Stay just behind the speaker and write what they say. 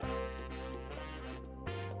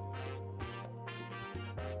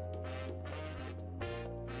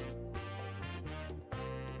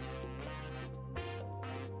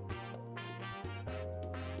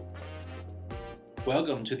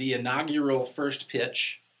Welcome to the inaugural first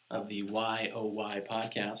pitch of the YOY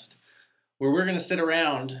podcast, where we're going to sit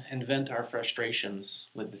around and vent our frustrations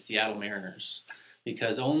with the Seattle Mariners,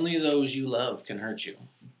 because only those you love can hurt you.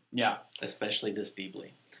 Yeah. Especially this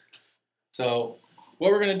deeply. So,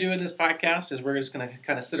 what we're going to do in this podcast is we're just going to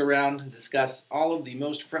kind of sit around and discuss all of the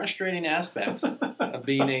most frustrating aspects of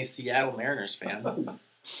being a Seattle Mariners fan.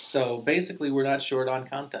 So, basically, we're not short on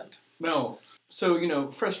content. No.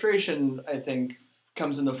 So, frustration, I think,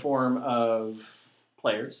 comes in the form of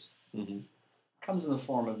players. Mm-hmm. Comes in the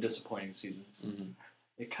form of disappointing seasons. Mm-hmm.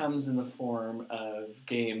 It comes in the form of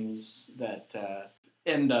games that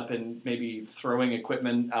end up in maybe throwing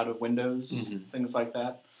equipment out of windows, things like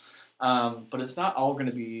that. But it's not all going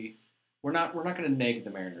to be. We're not going to neg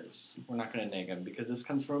the Mariners. We're not going to neg them because this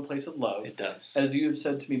comes from a place of love. It does. As you have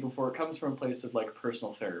said to me before, it comes from a place of like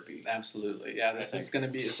personal therapy. Absolutely. Yeah, this is going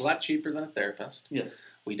to be, it's a lot cheaper than a therapist. Yes.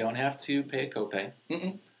 We don't have to pay a copay.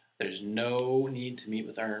 Mm-mm. There's no need to meet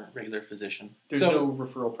with our regular physician. There's no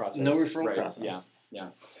referral process. No referral process. Yeah.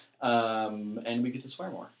 And we get to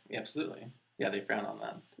swear more. Absolutely. Yeah, they frown on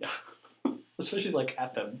that. Yeah. Especially like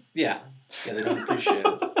at them. Yeah, they don't appreciate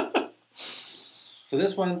it. So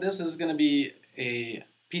this is going to be a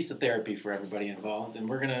piece of therapy for everybody involved, and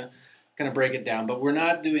we're going to break it down. But we're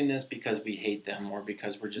not doing this because we hate them or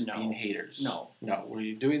because we're just being haters. No,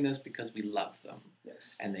 we're doing this because we love them.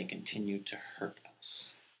 Yes, and they continue to hurt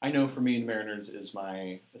us. I know for me, the Mariners is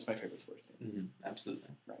my favorite sports team. Mm-hmm.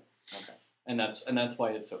 Absolutely. Right. Okay. And that's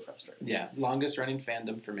why it's so frustrating. Yeah, longest running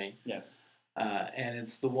fandom for me. Yes. And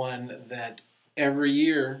it's the one that every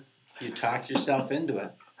year you talk yourself into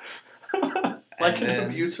it. Like an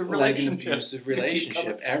abusive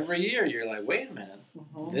relationship. Every year you're like, wait a minute,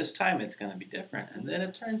 this time it's going to be different. And then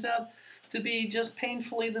it turns out to be just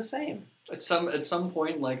painfully the same. At some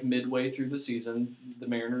point, like midway through the season, the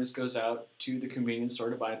Mariners goes out to the convenience store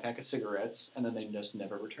to buy a pack of cigarettes, and then they just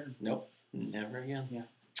never return. Nope, never again. Yeah.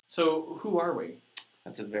 So who are we?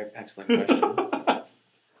 That's a very excellent question.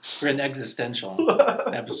 We're an existential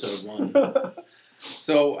episode 1.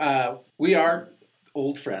 So we are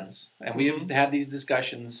old friends, and we have had these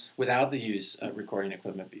discussions without the use of recording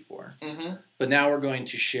equipment before. Mm-hmm. But now we're going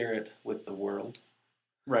to share it with the world.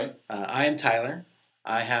 Right. I am Tyler.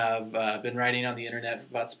 I have been writing on the internet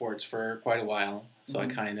about sports for quite a while, so I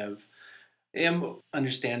kind of am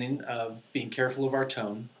understanding of being careful of our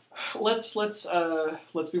tone. Let's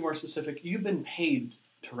be more specific. You've been paid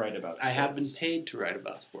to write about sports. I have been paid to write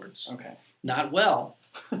about sports. Okay. Not well.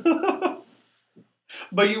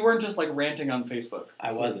 But you weren't just like ranting on Facebook.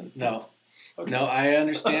 I wasn't. No. Okay. No, I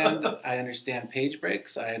understand. I understand page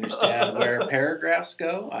breaks. I understand where paragraphs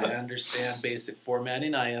go. I understand basic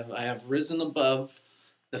formatting. I have risen above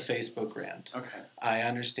the Facebook rant. Okay. I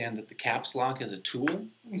understand that the caps lock is a tool,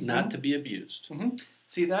 not to be abused. Mm-hmm.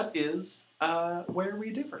 See, that is where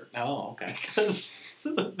we differ. Oh, okay. Because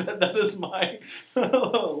that is my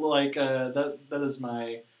that is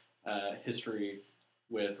my history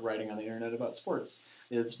with writing on the internet about sports.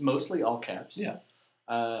 It's mostly all caps. Yeah.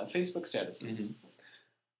 Facebook statuses. Mm-hmm.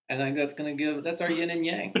 And I think that's our yin and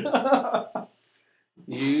yang.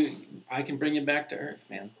 I can bring you back to earth,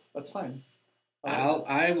 man. That's fine.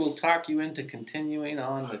 I will talk you into continuing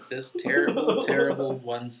on with this terrible, terrible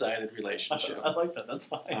one-sided relationship. I like that. That's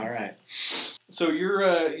fine. All right. So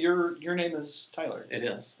your name is Tyler. It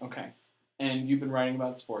is. Okay. And you've been writing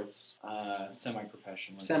about sports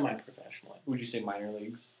semi-professionally. Semi-professionally. Would you say minor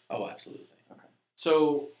leagues? Oh, absolutely. Okay.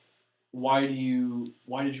 So why did you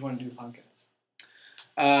want to do a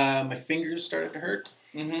podcast? My fingers started to hurt.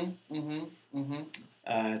 Mm-hmm.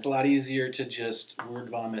 It's a lot easier to just word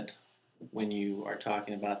vomit when you are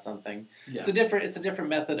talking about something. Yeah. It's a different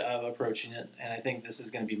method of approaching it, and I think this is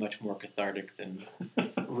going to be much more cathartic than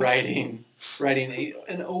writing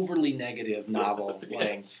an overly negative novel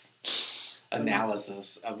length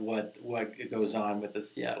analysis of what goes on with the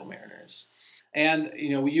Seattle Mariners. And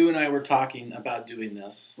you and I were talking about doing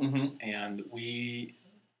this, and we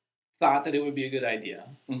thought that it would be a good idea.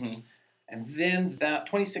 And then that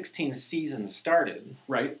 2016 season started.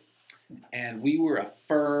 Right. And we were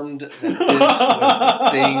affirmed that this was the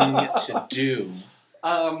thing to do.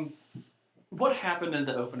 What happened in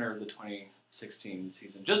the opener of the 2016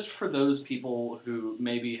 season? Just for those people who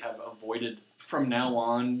maybe have avoided from now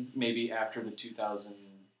on, maybe after the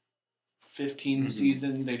 2015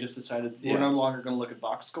 season, they just decided we're no longer going to look at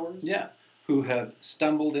box scores. Yeah. Who have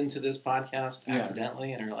stumbled into this podcast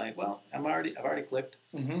accidentally and are like, well, I've already clicked.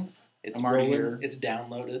 Mm-hmm. It's I'm rolling. here. It's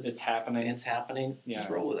downloaded. It's happening. Yeah. Just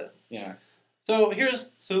roll with it. Yeah. So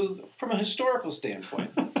from a historical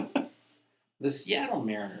standpoint, the Seattle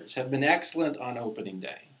Mariners have been excellent on opening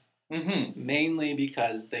day. Mm-hmm. mainly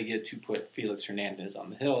because they get to put Felix Hernandez on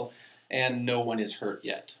the hill, and no one is hurt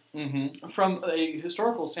yet. Mm-hmm. From a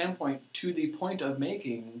historical standpoint, to the point of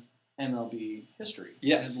making MLB history.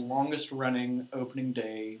 Yes. The longest running opening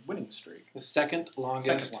day winning streak. The second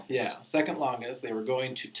longest. Yeah, second longest. They were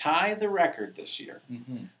going to tie the record this year.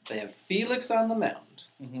 Mm-hmm. They have Felix on the mound,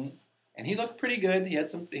 Mm-hmm. and he looked pretty good. He had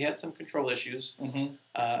some control issues,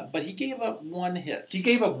 Mm-hmm. but he gave up one hit. He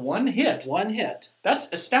gave up one hit. One hit.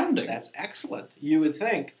 That's astounding. That's excellent. You would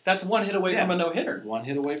think That's one hit away from a no-hitter. one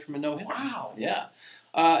hit away from a no-hitter. Wow. Yeah.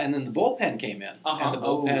 And then the bullpen came in, and the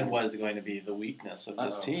bullpen Oh. was going to be the weakness of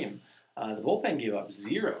this Uh-oh. team. The bullpen gave up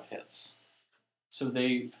 0 hits. So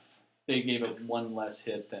they gave up one less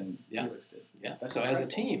hit than Yeah. Felix did. Yeah. That's so as a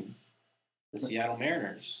incredible. team, the Seattle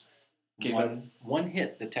Mariners Gave one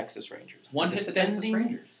hit the Texas Rangers. One hit the Texas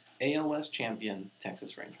Defending Rangers. ALS champion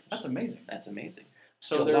Texas Rangers. That's amazing. That's amazing.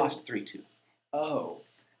 So Still they're lost 3-2 Oh.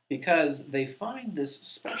 because they find this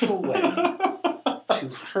special way to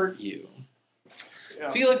hurt you.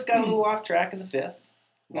 Yeah. Felix got a little off track in the 5th,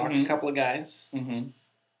 walked a Mhm. couple of guys, Mm-hmm.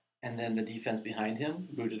 and then the defense behind him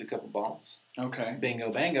booted a couple balls. Okay.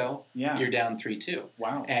 Bingo, bango. Yeah. You're down 3-2.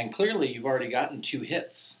 Wow. And clearly you've already gotten 2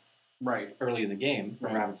 hits Right. early in the game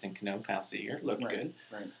from Right. Robinson Cano, Kyle Seager. Looked Right. good.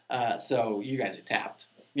 Right. So you guys are tapped.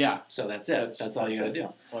 Yeah. So that's it. That's all you got to do.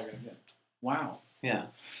 That's all I gotta get. Wow. Yeah.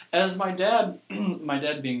 As my dad, my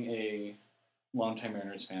dad being a longtime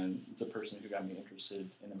Mariners fan, is a person who got me interested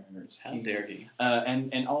in the Mariners. How dare he?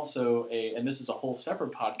 And also and this is a whole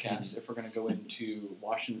separate podcast Mm-hmm. if we're going to go into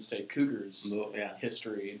Washington State Cougars Yeah.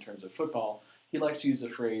 history in terms of football. He likes to use the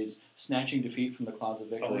phrase "snatching defeat from the claws of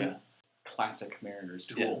victory." Oh, yeah. Classic Mariners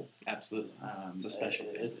Yeah, tool. absolutely. It's a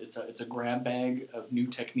specialty. It's a grab bag of new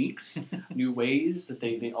techniques, new ways that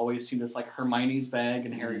they always seem. It's like Hermione's bag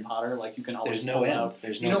in Harry Mhm. Potter. Like you can always There's no pull end. out.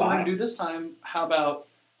 There's You no know what we're bottom. gonna do this time? How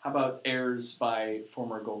about errors by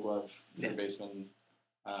former Gold Glove third Yeah. baseman,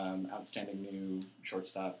 outstanding new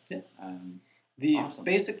shortstop. Yeah. Awesome.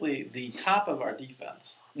 Basically the top of our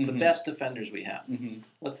defense, the Mhm. best defenders we have. Mm-hmm.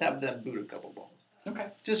 Let's have them boot a couple balls, Okay.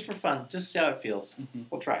 just for fun, just see how it feels. Mm-hmm.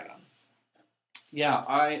 We'll try it on. Yeah,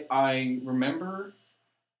 I remember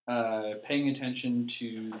paying attention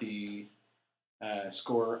to the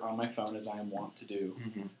score on my phone as I am wont to do.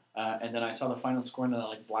 Mm-hmm. And then I saw the final score and then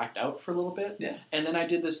I blacked out for a little bit. Yeah. And then I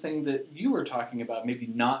did this thing that you were talking about maybe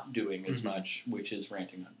not doing as Mhm. much, which is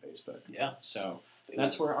ranting on Facebook. Yeah. So It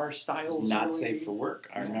that's was- where our It's styles not really... safe for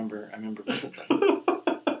work. I Yeah. remember vividly.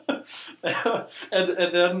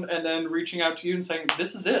 and then reaching out to you and saying,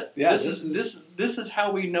 "This is it. Yeah, this this is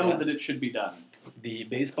how we know Yeah. that it should be done." The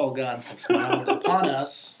baseball gods have smiled upon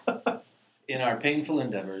us in our painful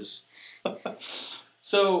endeavors.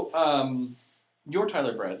 So, you're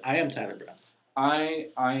Tyler Brett. I am Tyler Brown. I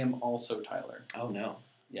am also Tyler. Oh no,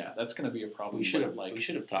 Yeah, that's going to be a problem. we should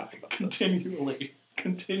have talked about this.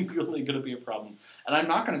 continually going to be a problem. And I'm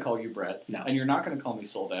not going to call you Brett. No. And you're not going to call me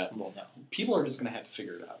Soldat. Well, no, People are just going to have to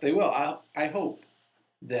figure it out. they will. I hope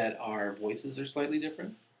that our voices are slightly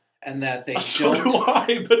different, and that they So don't. do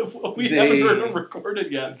I, but we They- haven't heard them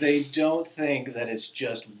recorded yet. They don't think that it's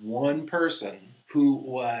just one person who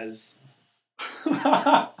was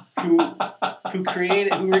who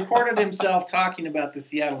recorded himself talking about the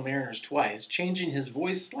Seattle Mariners twice, changing his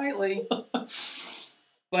voice slightly,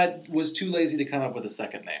 but was too lazy to come up with a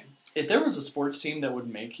second name. If there was a sports team that would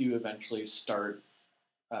make you eventually start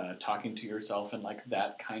talking to yourself in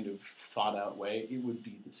that kind of thought out way, it would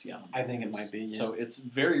be the Seattle I think it Mariners. might be, yeah. So it's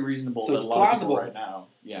very reasonable So that it's a lot of plausible. people right now,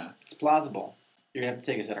 yeah. It's plausible. You're gonna have to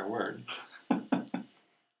take us at our word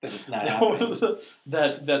that it's not happening.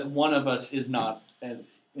 that one of us is not an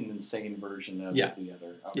insane version of Yeah. the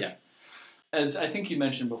other. Okay. Yeah. As I think you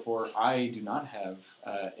mentioned before, I do not have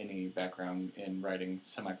any background in writing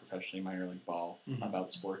semi-professionally minor league ball Mhm.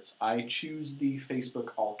 about sports. I choose the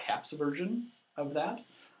Facebook all caps version of that.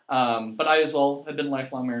 But I as well have been a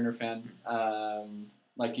lifelong Mariner fan,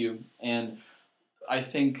 like you, and I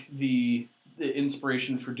think the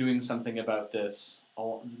inspiration for doing something about this,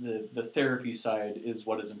 the therapy side, is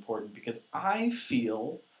what is important, because I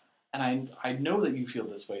feel, and I know that you feel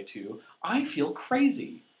this way too, I feel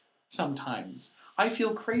crazy sometimes. I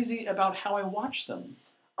feel crazy about how I watch them.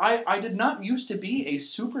 I did not used to be a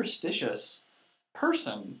superstitious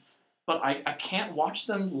person, but I can't watch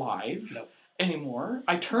them live Nope. anymore.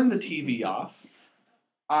 I turn the TV off.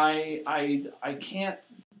 I can't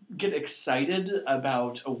get excited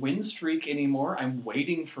about a win streak anymore. I'm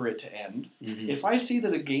waiting for it to end. Mhm. If I see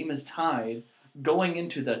that a game is tied going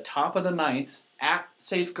into the top of the ninth at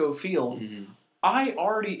Safeco Field, Mhm. I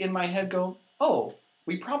already in my head go, oh,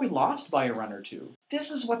 we probably lost by a run or two. This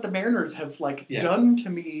is what the Mariners have Yeah. done to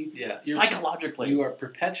me Yeah. psychologically. You are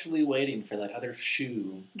perpetually waiting for that other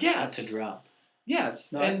shoe to drop.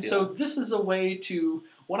 Yes, No, I and feel so it. this is a way to,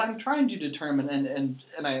 what I'm trying to determine, and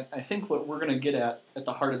I think what we're going to get at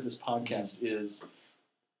the heart of this podcast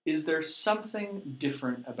is there something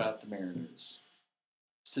different about the Mariners?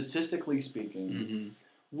 Statistically speaking,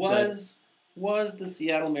 Mm-hmm. Was the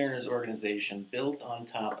Seattle Mariners organization built on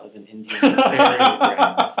top of an Indian burial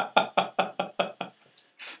ground?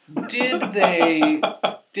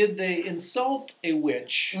 Did they insult a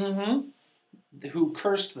witch who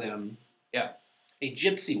cursed them? Yeah. A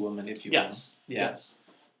gypsy woman, if you Yes. will. Yes.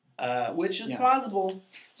 Which is plausible.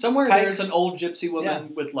 Somewhere Pikes. there's an old gypsy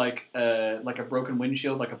woman with like a broken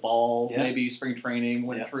windshield, like a ball. Yeah. Maybe spring training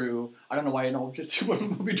went through. I don't know why an old gypsy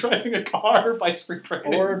woman would be driving a car by spring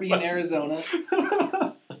training, Or be in Arizona.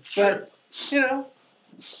 But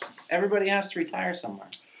everybody has to retire somewhere.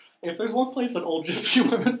 If there's one place that old gypsy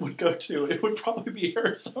women would go to, it would probably be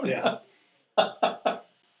Arizona. Yeah.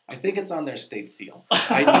 I think it's on their state seal.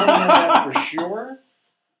 I don't know that for sure,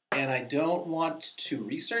 and I don't want to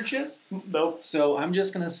research it. Nope. So I'm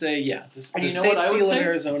just going to say, the And you know state what I would seal of say?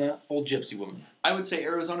 Arizona, old gypsy woman. I would say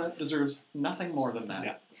Arizona deserves nothing more than that.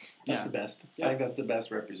 Yeah. That's the best. Yeah. I think that's the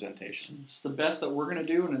best representation. It's the best that we're going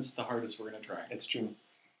to do, and it's the hardest we're going to try. It's true.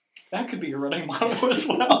 That could be a running motto as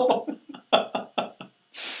well.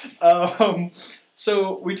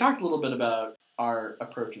 So we talked a little bit about our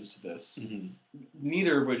approaches to this,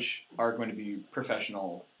 neither of which are going to be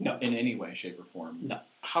professional in any way, shape, or form. No.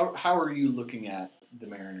 How are you looking at the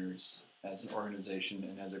Mariners as an organization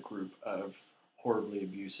and as a group of horribly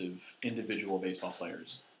abusive individual baseball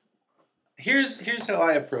players? Here's how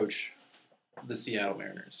I approach the Seattle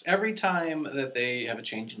Mariners. Every time that they have a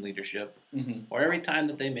change in leadership, or every time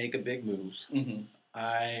that they make a big move,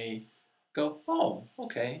 I go, oh,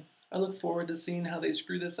 okay. I look forward to seeing how they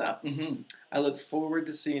screw this up. I look forward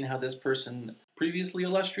to seeing how this person, previously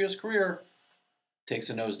illustrious career, takes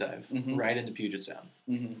a nosedive right into Puget Sound.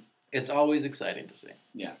 It's always exciting to see.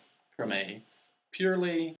 Yeah. From a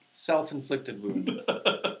purely self-inflicted wound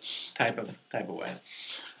type of way.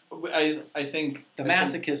 I think the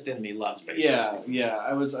masochist in me loves baseball. Yeah.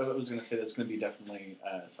 I was going to say that's going to be definitely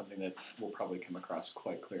something that will probably come across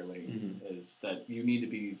quite clearly. Is that you need to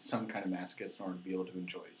be some kind of masochist in order to be able to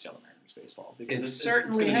enjoy Seattle Mariners baseball, because it's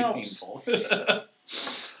certainly going to be helps. painful.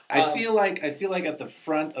 I feel like at the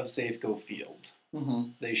front of Safeco Field,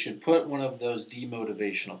 they should put one of those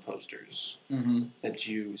demotivational posters that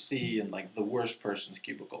you see in like the worst person's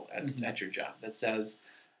cubicle at your job that says,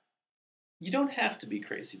 "You don't have to be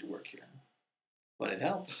crazy to work here, but it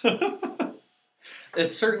helps."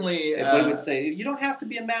 It's certainly. But it would say, "You don't have to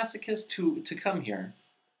be a masochist to come here,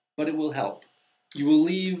 but it will help. You will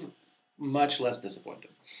leave much less disappointed."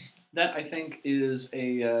 That, I think, is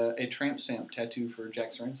a tramp stamp tattoo for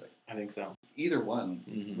Jack Sarancic. I think so. Either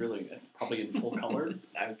one, really, probably in full color.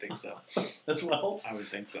 I would think so. As well. I would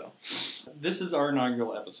think so. This is our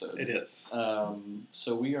inaugural episode. It is.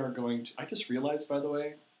 So we are going to. I just realized, by the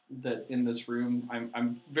way, that in this room,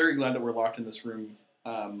 I'm very glad that we're locked in this room,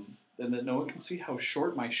 and that no one can see how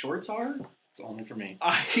short my shorts are. It's only for me.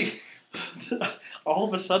 All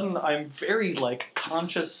of a sudden, I'm very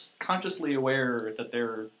consciously aware that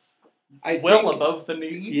they're above the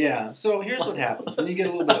knee. Yeah. So here's what happens when you get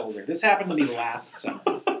a little bit older. This happened to me last summer.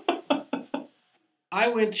 I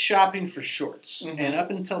went shopping for shorts, and up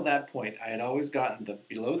until that point, I had always gotten the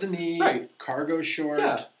below the knee cargo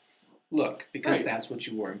short look, because that's what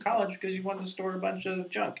you wore in college, because you wanted to store a bunch of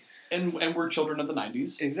junk. And we're children of the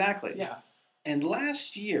 90s. Exactly. Yeah. And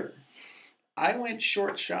last year, I went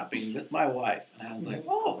short shopping with my wife, and I was like,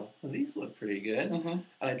 oh, well, these look pretty good. And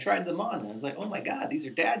I tried them on, and I was like, oh my God, these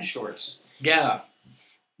are dad shorts. Yeah.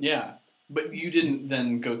 Yeah. But you didn't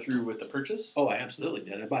then go through with the purchase? Oh, I absolutely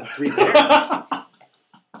did. I bought 3 pairs.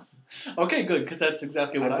 Okay, good, because that's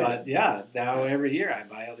exactly what I bought. Yeah, now every year I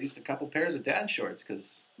buy at least a couple pairs of dad shorts,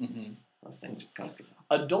 because those things are comfortable.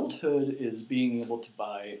 Adulthood is being able to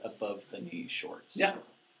buy above the knee shorts. Yeah.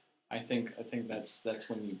 I think that's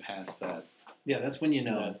when you pass that. Yeah, that's when you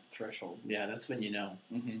know. That threshold. Yeah, that's when you know.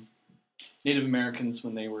 Native Americans,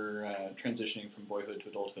 when they were transitioning from boyhood to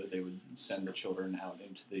adulthood, they would send the children out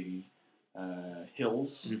into the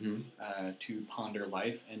hills to ponder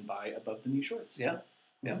life and buy above-the-knee shorts. Yeah.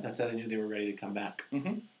 Yeah, that's how they knew they were ready to come back.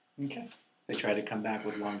 Okay. They tried to come back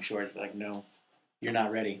with long shorts. They're like, no, you're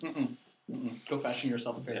not ready. Go fashion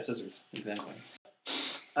yourself a pair of scissors. Exactly.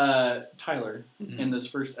 Tyler, in this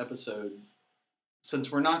first episode,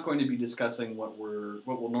 since we're not going to be discussing what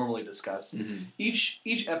we'll normally discuss,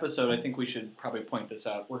 each episode, I think we should probably point this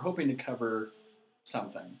out, we're hoping to cover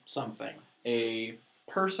something. A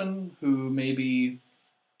person who maybe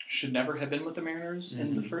should never have been with the Mariners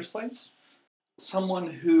in the first place. Someone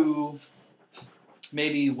who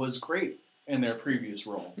maybe was great in their previous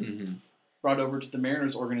role. Brought over to the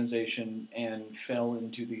Mariners organization and fell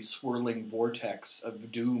into the swirling vortex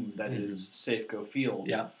of doom that is Safeco Field.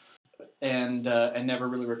 Yeah. And never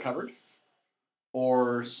really recovered.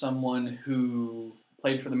 Or someone who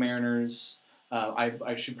played for the Mariners.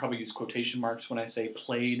 I should probably use quotation marks when I say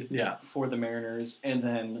played for the Mariners and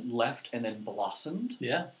then left and then blossomed.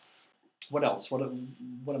 Yeah. What else? What am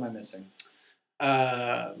I missing?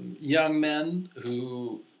 Young men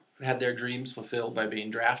who had their dreams fulfilled by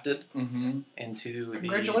being drafted into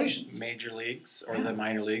the major leagues or the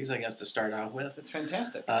minor leagues, I guess, to start out with. That's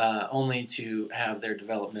fantastic. Only to have their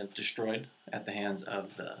development destroyed at the hands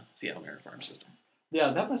of the Seattle Mariners farm system.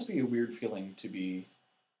 Yeah, that must be a weird feeling to be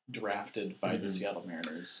drafted by the Seattle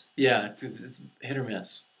Mariners. Yeah, it's hit or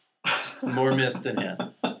miss. More miss than hit.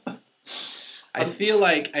 I feel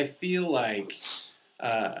like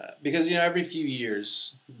because every few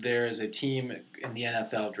years there is a team in the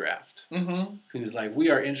NFL draft who's like, we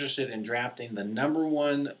are interested in drafting the number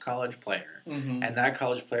one college player, and that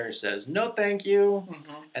college player says no, thank you,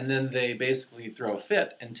 and then they basically throw a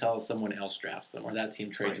fit until someone else drafts them or that team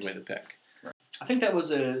trades away the pick. I think that was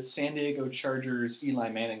a San Diego Chargers Eli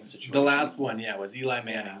Manning situation. The last one, was Eli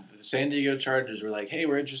Manning. Yeah. The San Diego Chargers were like, hey,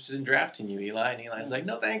 we're interested in drafting you, Eli. And Eli's like,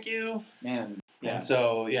 no, thank you. Man. Yeah. And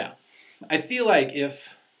so, I feel like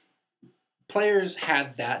if players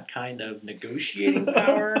had that kind of negotiating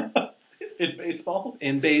power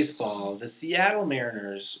in baseball, the Seattle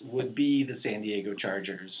Mariners would be the San Diego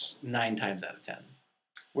Chargers 9 times out of 10.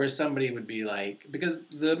 Where somebody would be like, because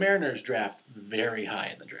the Mariners draft very high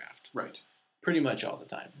in the draft. Right. Pretty much all the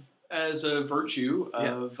time. As a virtue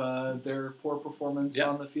of their poor performance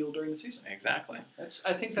on the field during the season. Exactly.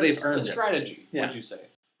 I think that's a strategy, would you say?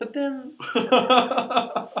 But then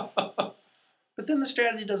the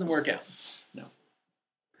strategy doesn't work out. No.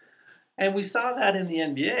 And we saw that in the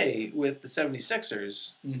NBA with the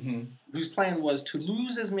 76ers, whose plan was to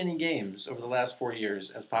lose as many games over the last 4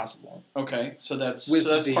 years as possible. Okay, so that's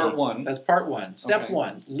part one. That's part one. Step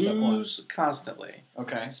one, lose constantly.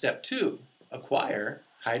 Okay. Step 2, acquire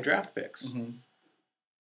high draft picks.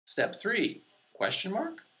 Step 3, question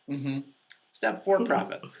mark. Step 4,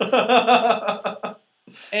 profit.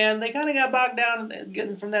 And they kind of got bogged down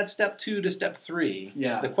getting from that step 2 to step 3.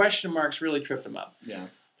 Yeah. The question marks really tripped them up. Yeah.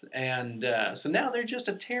 And so now they're just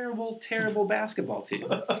a terrible, terrible basketball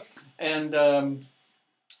team. And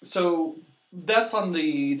so that's on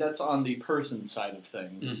the person side of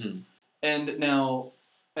things. And now,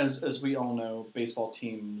 as we all know, baseball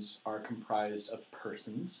teams are comprised of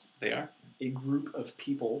persons. They are. A group of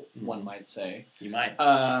people, one might say. You might.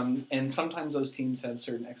 And sometimes those teams have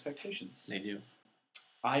certain expectations. They do.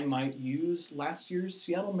 I might use last year's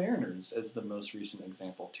Seattle Mariners as the most recent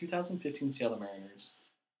example. 2015 Seattle Mariners.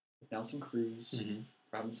 Nelson Cruz,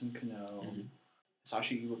 Robinson Cano,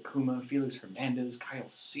 Sashi Iwakuma, Felix Hernandez, Kyle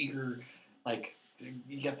Seager. Like,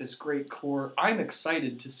 you got this great core. I'm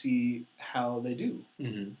excited to see how they do.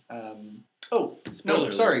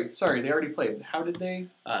 Spoiler sorry. They already played. How did they?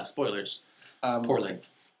 Spoilers. Poorly.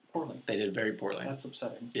 They did very poorly. That's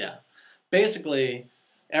upsetting. Yeah. Basically,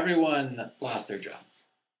 everyone lost their job.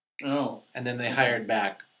 Oh. And then they hired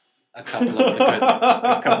back a couple of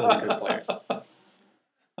the good players.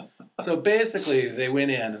 So basically, they went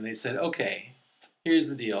in and they said, okay, here's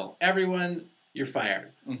the deal. Everyone, you're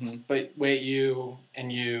fired. But wait, you and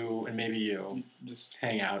maybe you just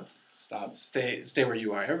hang out. Stop. Stay where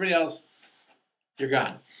you are. Everybody else, you're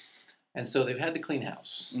gone. And so they've had to clean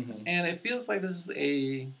house. And it feels like this is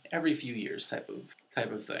a every few years type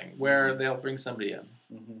of thing where they'll bring somebody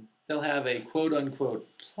in. They'll have a quote-unquote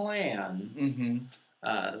plan.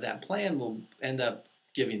 That plan will end up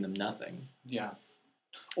giving them nothing. Yeah.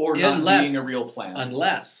 Or not being a real plan.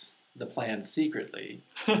 Unless the plan secretly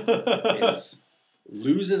is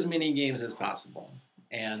lose as many games as possible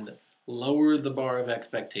and lower the bar of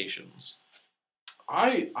expectations.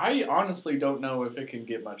 I honestly don't know if it can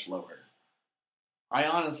get much lower. I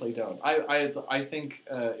honestly don't. I think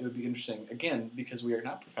it would be interesting, again, because we are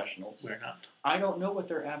not professionals. We're not. I don't know what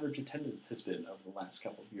their average attendance has been over the last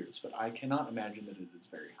couple of years, but I cannot imagine that it is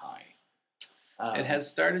very high. It has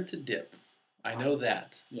started to dip. I know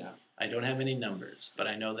that. Yeah. I don't have any numbers, but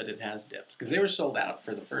I know that it has dipped. Because they were sold out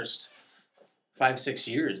for the first 5-6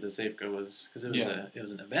 years that Safeco was, because it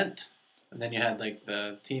was an event. And then you had like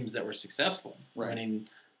the teams that were successful, winning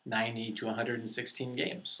 90 to 116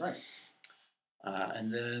 games. Right.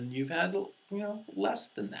 And then you've had less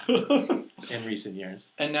than that in recent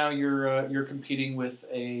years. And now you're competing with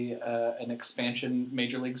an expansion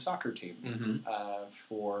Major League Soccer team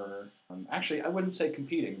for actually I wouldn't say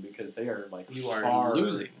competing because they are like are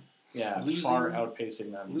losing. Yeah, far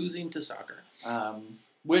outpacing them. Losing to soccer.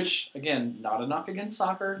 Which again, not a knock against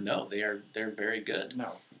soccer. No, they're very good.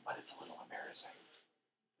 No, but it's a little embarrassing.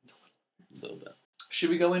 It's a little bit. Should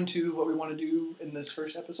we go into what we want to do in this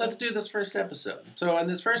first episode? Let's do this first episode. So in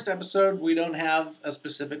this first episode, we don't have a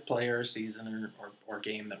specific player or season or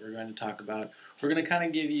game that we're going to talk about. We're going to kind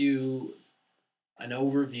of give you an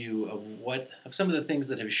overview of some of the things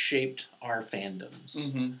that have shaped our fandoms.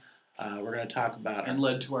 Mm-hmm. We're going to talk about and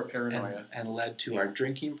led to our paranoia and led to our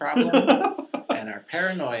drinking problem and our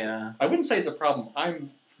paranoia. I wouldn't say it's a problem.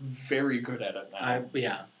 I'm very good at it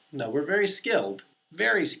now. We're very skilled,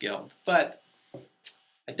 but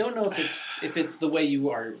I don't know if it's the way you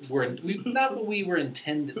are. Not what we were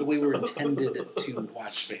intended. The way we were intended to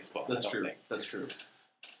watch baseball. That's true.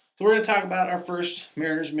 So we're going to talk about our first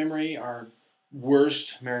Mariners memory, our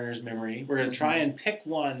worst Mariners memory. We're going to try and pick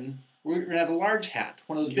one. We're going to have a large hat,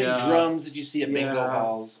 one of those big drums that you see at bingo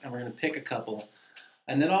halls, and we're going to pick a couple.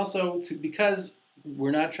 And then also, because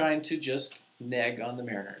we're not trying to just neg on the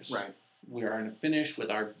Mariners. Right. We are going to finish with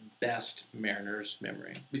our best Mariners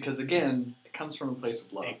memory. Because again, it comes from a place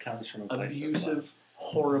of love. It comes from a place of love. Abusive,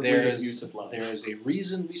 horribly abusive love. There is a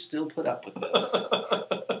reason we still put up with this.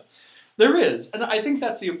 There is. And I think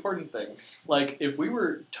that's the important thing. Like, if we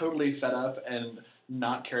were totally fed up and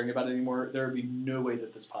not caring about it anymore, there would be no way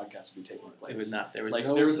that this podcast would be taking place. It would not. There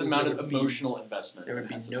was an amount of emotional investment. There would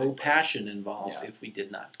be no passion involved if we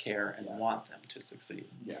did not care and want them to succeed.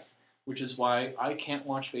 Yeah. Which is why I can't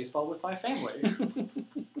watch baseball with my family.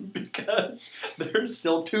 Because there's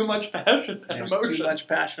still too much passion and emotion. There's too much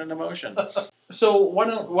passion and emotion. So why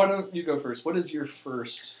don't you go first? What is your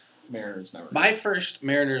first Mariners memory? My first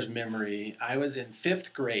Mariners memory, I was in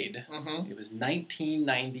 5th grade. Mm-hmm. It was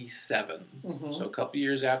 1997. Mm-hmm. So a couple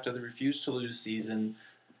years after the Refuse to Lose season.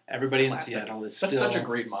 Everybody Classic. in Seattle is That's still... such a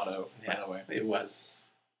great motto, by the way. It was.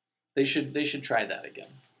 They should try that again.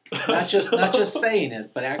 Not just saying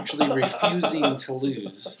it, but actually refusing to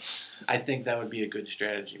lose. I think that would be a good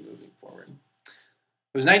strategy moving forward.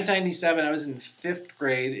 It was 1997. I was in 5th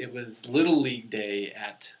grade. It was Little League Day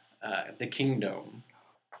at the Kingdome.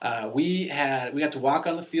 We got to walk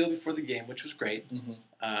on the field before the game, which was great.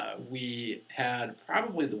 Mm-hmm. We had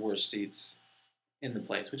probably the worst seats in the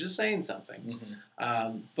place, which is saying something.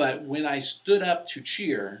 Mm-hmm. But when I stood up to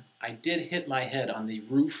cheer, I did hit my head on the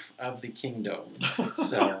roof of the Kingdome.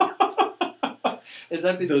 So, was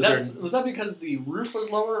that because the roof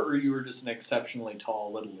was lower, or you were just an exceptionally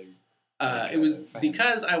tall Little League? It was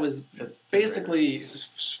because I was basically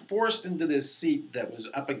forced into this seat that was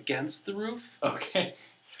up against the roof. Okay.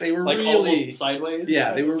 They were like really almost sideways.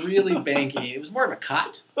 Yeah, they were really banky. It was more of a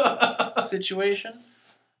cot situation,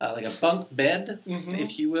 like a bunk bed,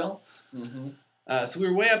 if you will. Mm-hmm. So we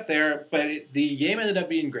were way up there, but the game ended up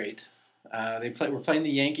being great. We're playing the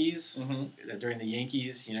Yankees during the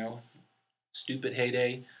Yankees, stupid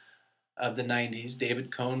heyday of the 90s.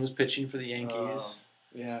 David Cohn was pitching for the Yankees.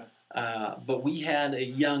 Yeah. But we had a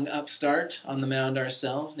young upstart on the mound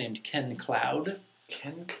ourselves named Ken Cloud.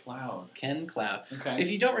 Ken Cloud. Okay. If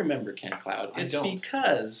you don't remember Ken Cloud, it's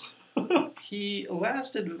because he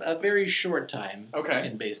lasted a very short time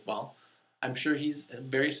in baseball. I'm sure he's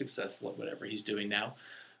very successful at whatever he's doing now.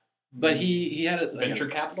 But he had a venture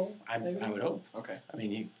capital. I would hope. Okay. I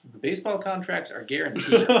mean, baseball contracts are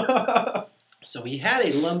guaranteed. So he had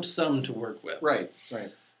a lump sum to work with. Right.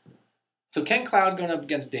 So Ken Cloud going up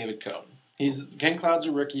against David Cohn. Ken Cloud's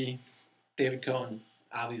a rookie. David Cohn,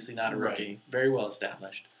 obviously not a rookie. Very well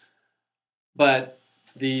established. But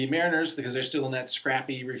the Mariners, because they're still in that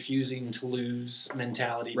scrappy, refusing to lose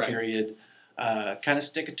mentality period, kind of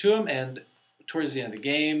stick it to them. And towards the end of the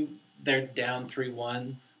game, they're down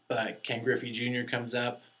 3-1. But Ken Griffey Jr. comes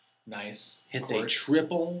up. Nice. Hits a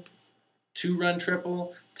triple, 2-run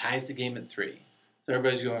triple, ties the game at 3. So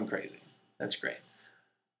everybody's going crazy. That's great.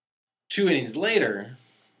 2 innings later,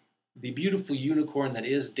 the beautiful unicorn that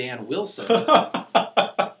is Dan Wilson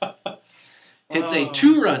hits a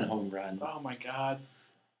 2-run home run. Oh, my God.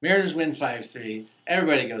 Mariners win 5-3.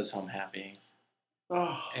 Everybody goes home happy.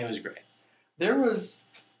 Oh. And it was great. There was...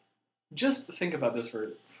 Just think about this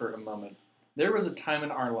for a moment. There was a time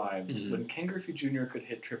in our lives when Ken Griffey Jr. could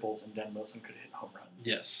hit triples and Dan Wilson could hit home runs.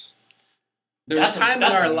 Yes. There was a time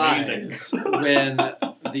in our lives when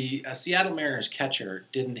the Seattle Mariners catcher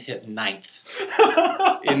didn't hit 9th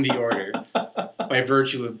in the order by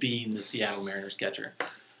virtue of being the Seattle Mariners catcher.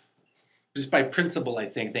 just by principle, I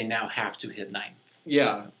think they now have to hit ninth.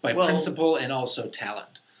 Yeah. By principle and also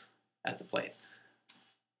talent at the plate.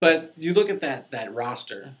 But you look at that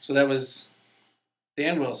roster. So that was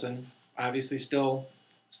Dan Wilson, obviously still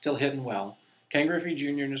hitting well. Ken Griffey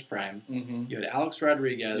Jr. in his prime. Mm-hmm. You had Alex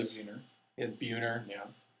Rodriguez. You had Buhner. Yeah.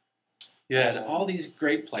 You had all these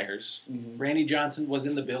great players. Mm-hmm. Randy Johnson was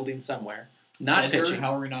in the building somewhere. Not Edgar, pitching.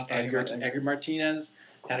 how are we not talking about Edgar Martinez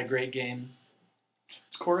had a great game.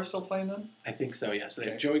 Is Cora still playing then? I think so, yes. They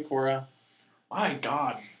Okay. have Joey Cora. My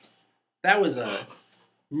God. That was a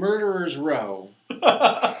murderer's row.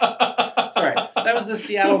 Sorry, that was the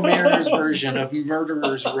Seattle Mariners version of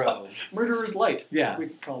Murderer's Row. Murderer's Light. Yeah. We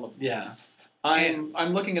could call them. Yeah.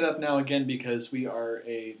 I'm looking it up now again because we are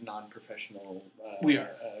a non-professional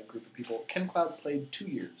group of people. Ken Cloud played 2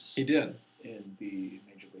 years He did. in the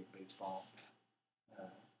Major League Baseball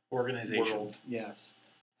Organization. world. Yes,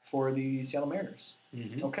 for the Seattle Mariners.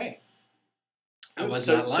 Mm-hmm. Okay. I was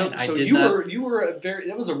not lying. So you were a very.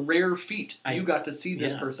 That was a rare feat. You got to see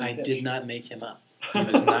this person. I pitch. did not make him up. He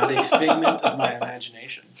was not a figment of my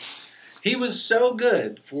imagination. He was so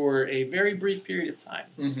good for a very brief period of time.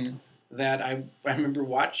 Mm-hmm. That I remember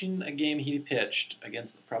watching a game he pitched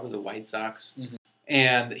against probably the White Sox, mm-hmm.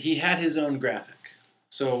 and he had his own graphic.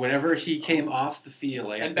 So whenever he came off the field,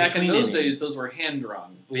 like and back in those days, those were hand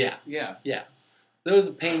drawn. Yeah, yeah. That was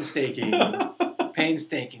a painstaking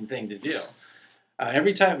thing to do.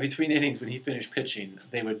 Every time between innings when he finished pitching,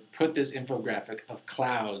 they would put this infographic of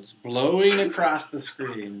clouds blowing across the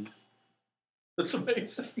screen. That's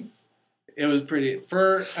amazing. It was pretty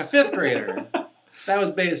for a fifth grader. That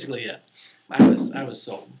was basically it. I was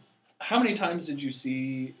sold. How many times did you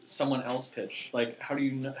see someone else pitch? Like, how do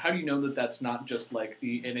you know that that's not just like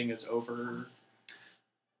the inning is over?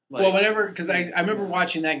 Like, well, whenever, because I remember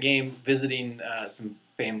watching that game, visiting some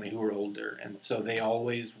family who were older, and so they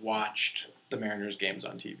always watched the Mariners games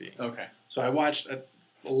on TV. Okay. So I watched a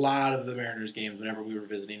lot of the Mariners games whenever we were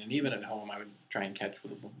visiting, and even at home I would try and catch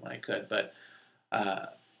them when I could. But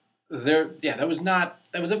that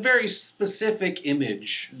was a very specific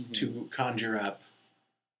image mm-hmm. to conjure up.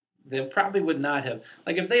 They probably would not have,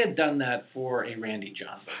 like if they had done that for a Randy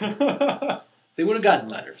Johnson, they would have gotten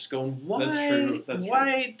letters going, why? That's true.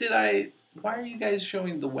 Why are you guys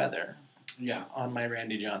showing the weather? Yeah. On my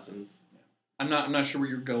Randy Johnson. I'm not sure what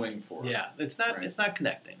you're going for. Yeah, it's not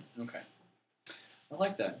connecting. Okay. I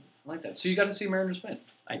like that. So you got to see Mariners win.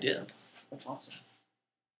 I did. That's awesome.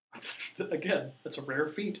 That's a rare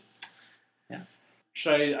feat. Yeah.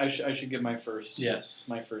 I should give my first. Yes.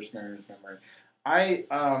 My first Mariners memory.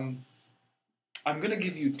 I'm gonna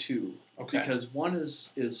give you two. Okay. Because one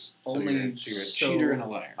is so only. you're a cheater and a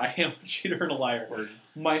liar. I am a cheater and a liar.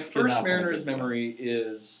 My first Mariners memory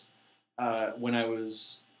is when I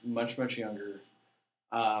was much younger,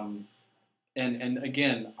 and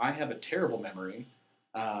again I have a terrible memory.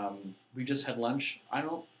 We just had lunch. I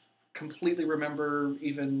don't completely remember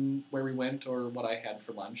even where we went or what I had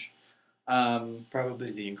for lunch.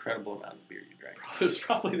 Probably the incredible amount of beer you drank. It was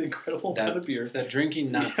probably the incredible amount of beer. That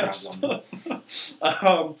drinking not problem.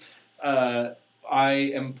 I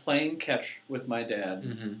am playing catch with my dad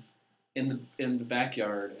mm-hmm. in the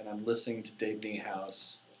backyard, and I'm listening to Dave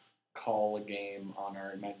Niehaus call a game on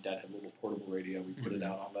our. My dad had a little portable radio. We put mm-hmm. it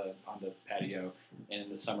out on the patio, and in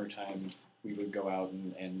the summertime we would go out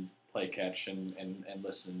and play catch and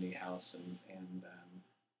listen to Niehaus and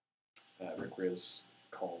Rick Riz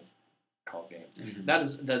call games. Mm-hmm.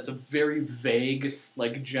 That's a very vague,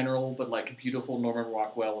 like general, but like beautiful Norman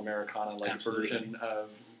Rockwell Americana like version of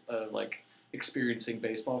like experiencing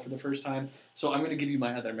baseball for the first time. So I'm going to give you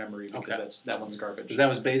my other memory because that one's garbage. Because that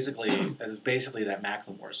was basically that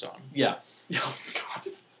Macklemore song. Yeah. Oh God.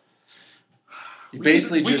 You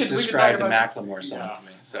basically just described the Macklemore song to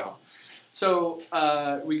me. So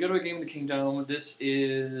we go to a game in the Kingdome. This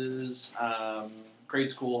is grade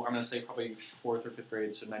school. I'm going to say probably 4th or 5th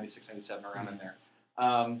grade, so 96, 97, around in there.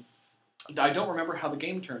 I don't remember how the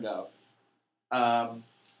game turned out,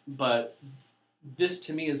 but this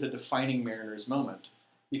to me is a defining Mariners moment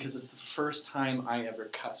because it's the first time I ever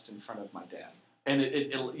cussed in front of my dad. And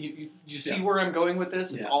you see where I'm going with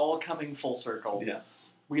this? It's all coming full circle. Yeah.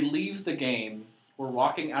 We leave the game. We're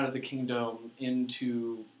walking out of the Kingdome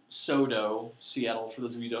into SoDo, Seattle, for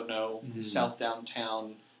those of you who don't know, South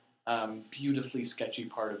downtown, beautifully sketchy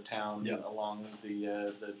part of town along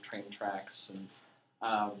the train tracks. And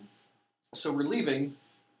so we're leaving,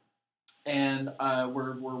 and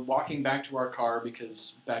we're walking back to our car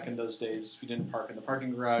because back in those days, if you didn't park in the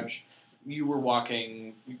parking garage, you were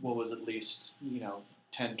walking, what was at least,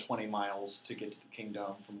 10, 20 miles to get to the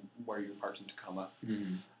Kingdome from where you parked in Tacoma.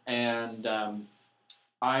 Mm-hmm. And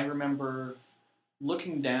I remember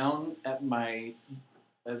looking down at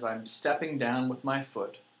as I'm stepping down with my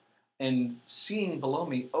foot, and seeing below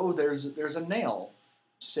me, there's a nail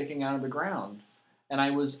sticking out of the ground. And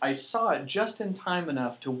I saw it just in time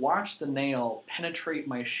enough to watch the nail penetrate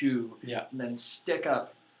my shoe, Yeah. and then stick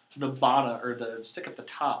up the bottom, or stick up the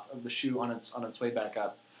top of the shoe on its way back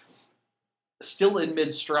up. Still in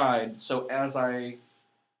mid stride, so as I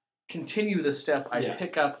continue the step, I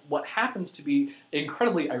pick up what happens to be,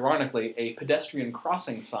 incredibly ironically, a pedestrian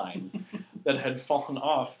crossing sign that had fallen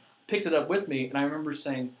off. Picked it up with me, and I remember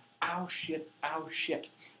saying, "Ow shit, ow shit."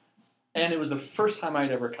 And it was the first time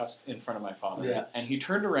I'd ever cussed in front of my father. Yeah. And he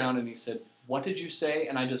turned around and he said, "What did you say?"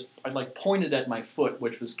 And I like pointed at my foot,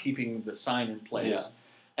 which was keeping the sign in place.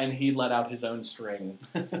 Yeah. And he let out his own string.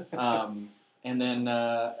 And then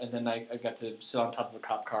I got to sit on top of a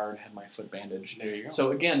cop car and had my foot bandaged. There you go.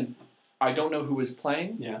 So again, I don't know who was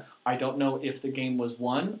playing. Yeah. I don't know if the game was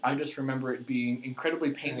won. I just remember it being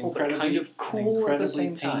incredibly painful, but kind of cool at the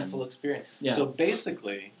same time. Painful experience. Yeah. So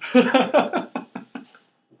basically,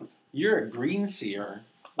 you're a green seer,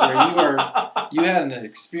 where you had an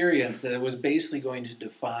experience that was basically going to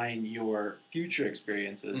define your future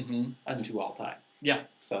experiences unto all time. Yeah.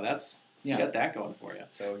 So you got that going for you.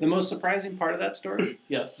 So the most surprising part of that story,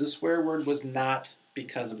 yes, the swear word was not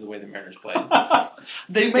because of the way the Mariners played.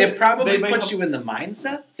 It probably puts you in the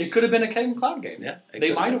mindset. It could have been a Ken Cloud game. Yeah,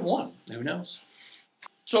 they might have won. Who knows?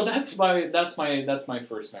 So that's my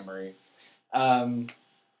first memory. And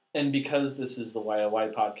because this is the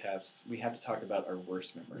YOY podcast, we have to talk about our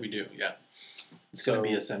worst memory. We do, yeah. It's going to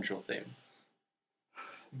be a central theme.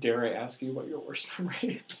 Dare I ask you what your worst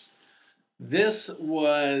memory is? This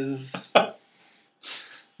was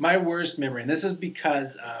my worst memory, and this is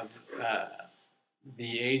because of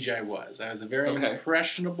the age I was. I was a very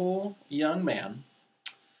impressionable young man.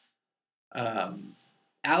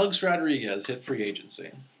 Alex Rodriguez hit free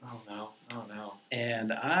agency. Oh, no.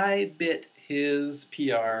 And I bit his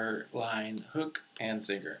PR line hook and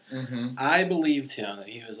sinker. Mm-hmm. I believed him that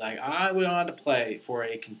he was like, I want to play for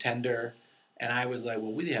a contender. And I was like,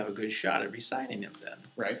 well, we have a good shot at re-signing him then.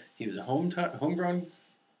 Right. He was a homegrown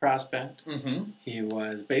prospect. Mm-hmm. He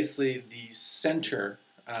was basically the center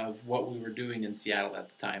of what we were doing in Seattle at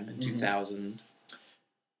the time in 2000.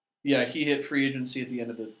 Yeah, he hit free agency at the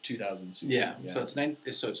end of the 2000 season. Yeah.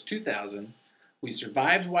 So it's 2000. We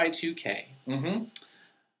survived Y2K. Mm-hmm.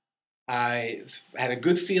 I had a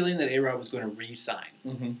good feeling that A-Rod was going to re-sign.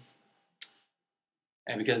 Mm-hmm.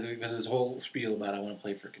 And because his whole spiel about I want to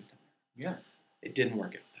play for a contender. Yeah. It didn't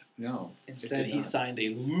work out. No. Instead, he signed a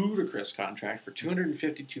ludicrous contract for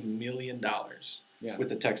 $252 million with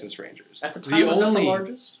the Texas Rangers. At the time, was that the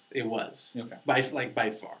largest? It was. Okay. By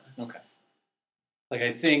far. Okay. Like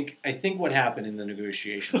I think what happened in the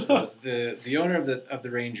negotiations was the owner of the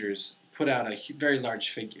Rangers put out a very large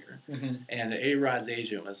figure, and A-Rod's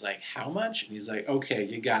agent was like, "How much?" And he's like, "Okay,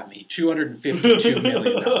 you got me, $252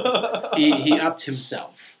 million." He upped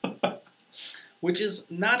himself, which is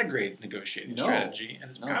not a great negotiating strategy,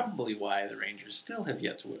 and it's probably why the Rangers still have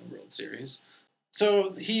yet to win a World Series.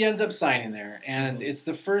 So he ends up signing there, and it's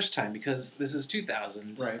the first time, because this is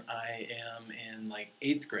 2000. Right. I am in like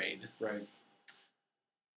 8th grade. Right.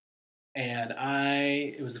 And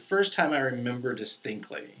it was the first time I remember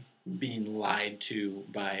distinctly being lied to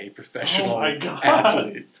by a professional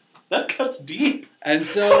athlete. That cuts deep. And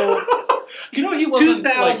so, he wasn't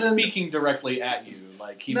like speaking directly at you.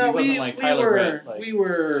 Like he wasn't like Tyler Redd. Like. We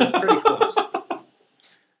were pretty close.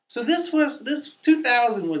 So this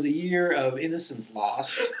 2000 was a year of innocence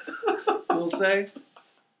lost, we'll say.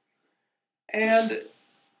 And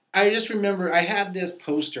I just remember I had this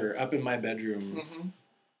poster up in my bedroom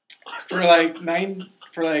for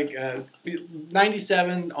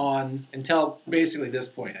 97 on until basically this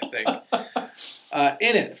point, I think.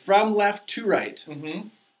 In it, from left to right,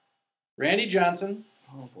 Randy Johnson,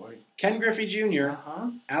 oh boy, Ken Griffey Jr.,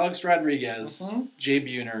 Alex Rodriguez, Jay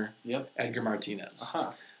Buhner, Edgar Martinez.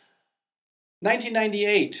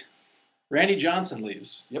 1998, Randy Johnson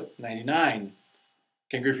leaves. 99,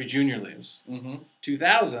 Ken Griffey Jr. leaves.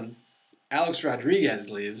 2000, Alex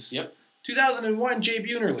Rodriguez leaves. 2001, Jay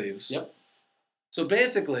Buhner leaves. So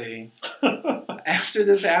basically, after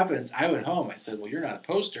this happens, I went home. I said, well, you're not a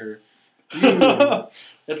poster.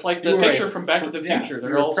 It's like the picture from Back to the Future.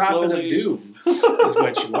 They're all prophet slowly... of doom is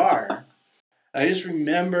what you are. I just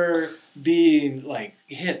remember being, like,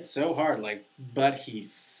 hit so hard, like, but he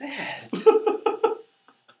said...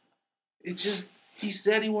 He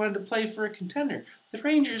said he wanted to play for a contender. The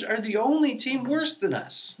Rangers are the only team worse than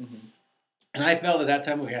us. And I felt at that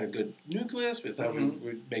time we had a good nucleus. We thought Mhm.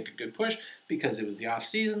 we'd make a good push because it was the off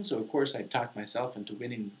season. So of course I talked myself into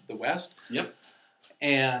winning the West. Yep.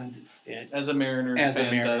 And it, As a Mariners as a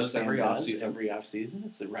fan Mariners does fan every does offseason. every offseason,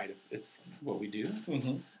 it's what we do.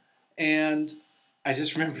 Mm-hmm. And I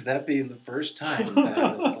just remember that being the first time that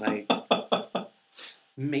I was like,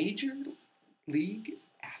 major league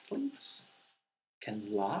athletes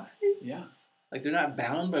can lie? Yeah. Like they're not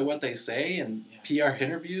bound by what they say in PR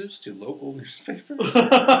interviews to local newspapers?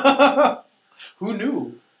 Who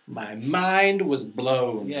knew? My mind was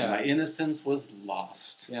blown. Yeah. My innocence was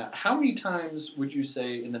lost. Yeah. How many times would you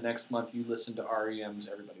say in the next month you listen to REM's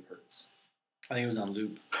Everybody Hurts? I think it was on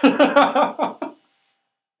loop.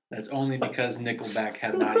 That's only because Nickelback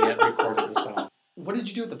had not yet recorded the song. What did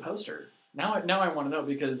you do with the poster? Now I want to know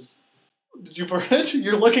because did you burn it?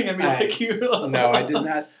 You're looking at me like you. No, I did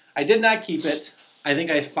not. I did not keep it. I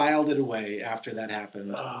think I filed it away after that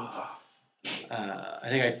happened. I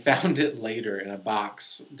think I found it later in a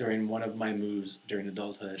box during one of my moves during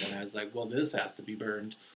adulthood, and I was like, well, this has to be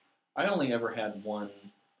burned. I only ever had one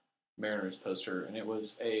Mariners poster, and it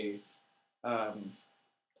was a, I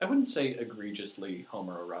wouldn't say egregiously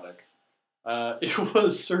homoerotic. It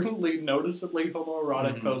was certainly noticeably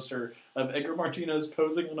homoerotic poster of Edgar Martinez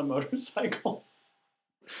posing on a motorcycle.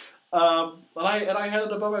 And I had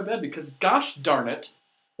it above my bed because, gosh darn it,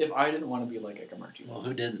 if I didn't want to be like Edgar Martinez. Well,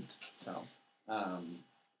 who didn't? So,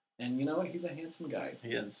 and you know what? He's a handsome guy.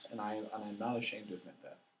 He is. And I'm not ashamed to admit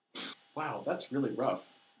that. Wow, that's really rough.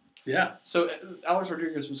 Yeah. So Alex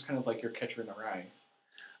Rodriguez was kind of like your catcher in the rye.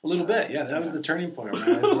 A little bit, yeah. That was the turning point. Where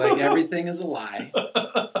I was like, everything is a lie.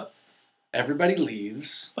 Everybody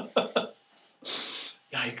leaves.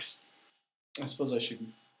 Yikes. I suppose I should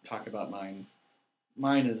talk about mine.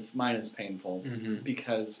 Mine is painful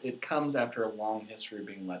because it comes after a long history of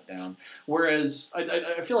being let down. Whereas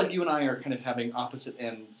I feel like you and I are kind of having opposite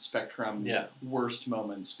end spectrum worst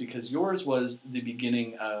moments because yours was the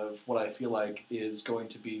beginning of what I feel like is going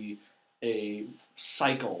to be a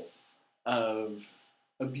cycle of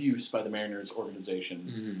abuse by the Mariners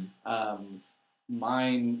organization.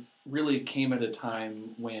 Mine really came at a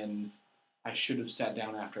time when I should have sat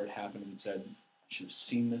down after it happened and said, I should have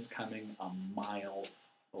seen this coming a mile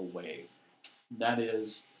away. That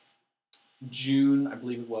is June, I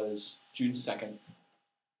believe it was June 2nd,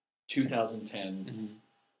 2010.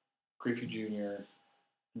 Griffey Jr.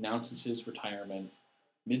 announces his retirement.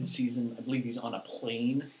 Mid-season, I believe he's on a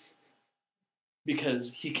plane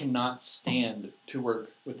because he cannot stand to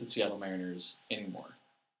work with the Seattle Mariners anymore.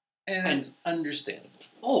 And it's understandable.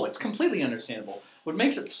 Oh, it's completely understandable. What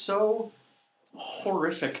makes it so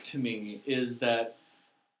horrific to me is that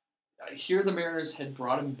here the Mariners had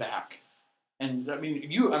brought him back, and I mean,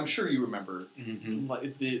 I'm sure you remember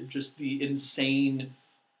like the insane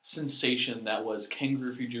sensation that was Ken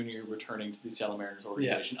Griffey Jr. returning to the Seattle Mariners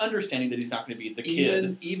organization, understanding that he's not going to be the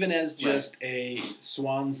kid, even as just a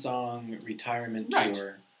swan song retirement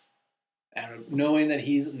tour, and knowing that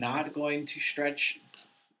he's not going to stretch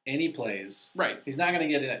any plays. Right, he's not going to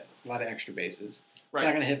get a lot of extra bases. He's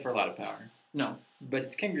not going to hit for a lot of power. No. But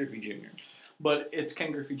it's Ken Griffey Jr. But it's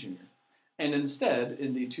Ken Griffey Jr. And instead,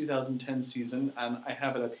 in the 2010 season, and I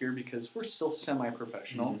have it up here because we're still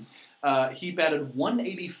semi-professional, he batted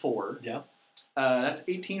 184. Yeah. That's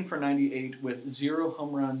 18 for 98 with 0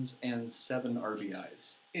 home runs and 7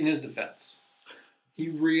 RBIs. In his defense, he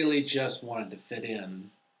really just wanted to fit in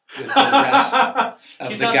with the rest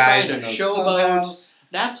of the guys in those clubhouse.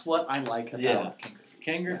 That's what I like about Ken Griffey.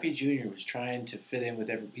 Ken Griffey Jr. was trying to fit in with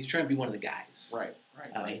everybody. He's trying to be one of the guys. Right.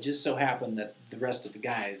 It just so happened that the rest of the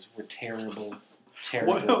guys were terrible.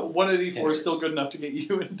 184 is still good enough to get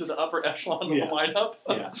you into the upper echelon of the lineup.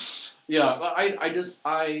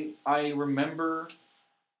 I remember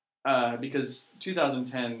because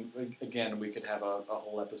 2010 again we could have a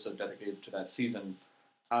whole episode dedicated to that season.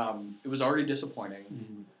 It was already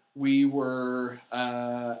disappointing. We were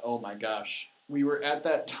we were at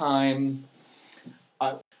that time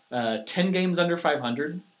 10 games under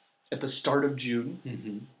 500 at the start of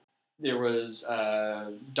June. There was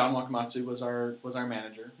Don Wakamatsu was our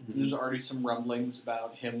manager. There's already some rumblings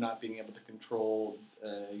about him not being able to control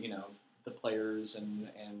the players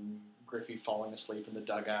and Griffey falling asleep in the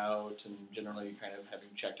dugout and generally kind of having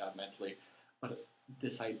checked out mentally. But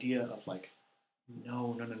this idea of like,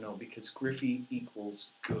 no, because Griffey equals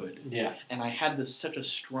good. Yeah. And I had such a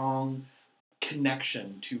strong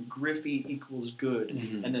connection to Griffey equals good,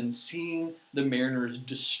 and then seeing the Mariners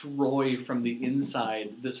destroy from the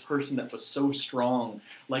inside this person that was so strong,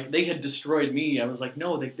 like they had destroyed me. I was like,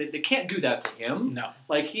 no, they can't do that to him. No,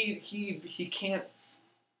 like he can't.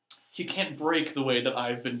 you can't break the way that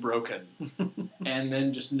I've been broken. And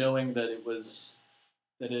then just knowing that it was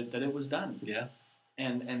done. Yeah.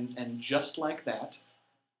 And just like that,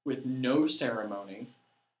 with no ceremony,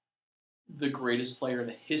 the greatest player in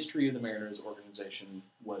the history of the Mariners organization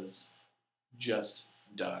was just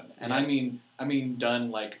done. And I mean done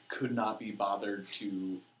like could not be bothered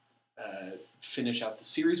to finish out the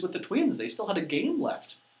series with the Twins. They still had a game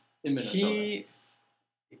left in Minnesota.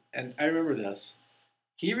 And I remember this.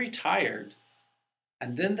 He retired,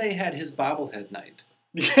 and then they had his bobblehead night.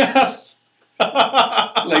 Yes.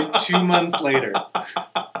 Like 2 months later.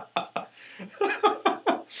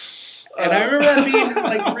 And I remember that being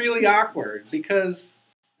like really awkward because,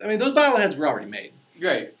 I mean, those bobbleheads were already made.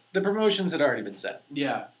 Right. The promotions had already been set.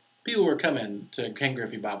 Yeah. People were coming to Ken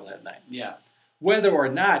Griffey bobblehead night. Yeah. Whether or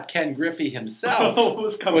not Ken Griffey himself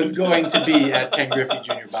was going to be at Ken Griffey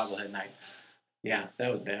Jr. bobblehead night. Yeah,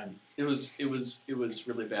 that was bad. It was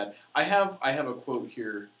really bad. I have a quote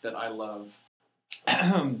here that I love.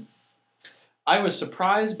 I was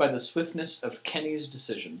surprised by the swiftness of Kenny's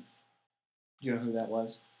decision. Do you know who that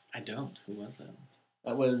was? I don't. Who was that?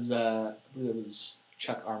 That was I believe it was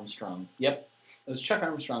Chuck Armstrong. Yep, it was Chuck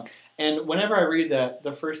Armstrong. And whenever I read that,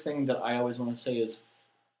 the first thing that I always want to say is,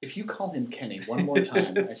 if you call him Kenny one more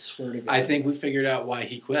time, I swear to God. I think we figured out why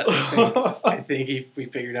he quit. I think we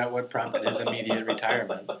figured out what prompted his immediate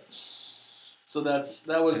retirement. So that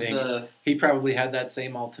was he probably had that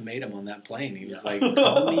same ultimatum on that plane. He was like,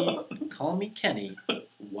 call me Kenny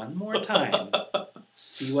one more time.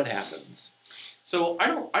 See what happens. So I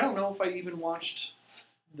don't know if I even watched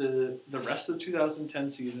the rest of the 2010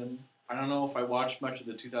 season. I don't know if I watched much of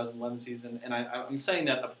the 2011 season, and I'm saying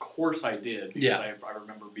that of course I did because I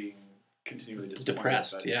remember being continually disappointed.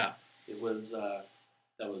 Depressed. Yeah, it was that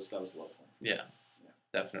was a low point. Yeah,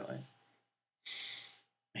 definitely.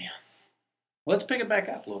 Man, let's pick it back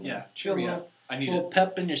up a little bit. Yeah, cheer me up. I need a little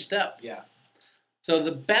pep in your step. Yeah. So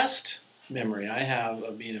the best memory I have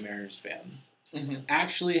of being a Mariners fan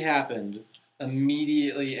actually happened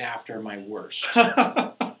immediately after my worst.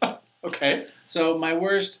 Okay. So my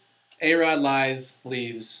worst, A-Rod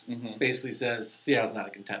leaves, basically says Seattle's not a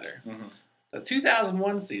contender. The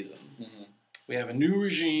 2001 season, we have a new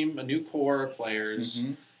regime, a new core of players.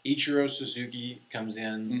 Ichiro Suzuki comes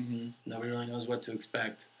in. Nobody really knows what to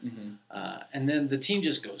expect. And then the team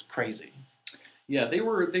just goes crazy. Yeah, they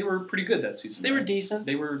were pretty good that season. They were decent.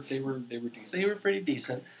 They were decent. They were pretty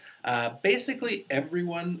decent. Basically,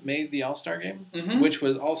 everyone made the All-Star game, which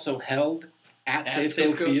was also held at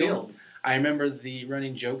Safeco Field. I remember the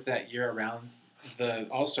running joke that year around the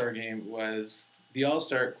All-Star game was the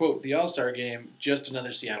All-Star game, just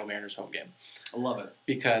another Seattle Mariners home game. I love it.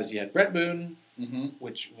 Because you had Brett Boone,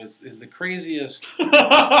 which is the craziest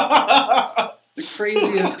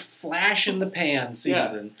flash in the pan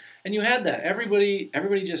season. Yeah. And you had that. Everybody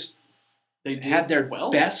just had their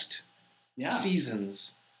best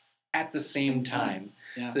seasons at the same time.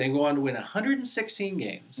 Yeah. So they go on to win 116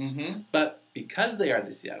 games. But because they are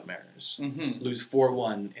the Seattle Mariners, lose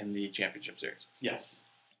 4-1 in the championship series. Yes.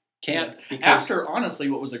 After, honestly,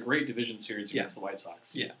 what was a great division series against the White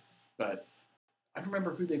Sox. Yeah. But I don't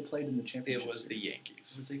remember who they played in the championship series. It was the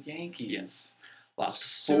Yankees. It was the Yankees. Yes.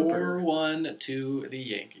 Lost 4-1 to the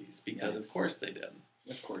Yankees because of course they did.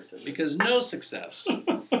 Of course they did. Because no success.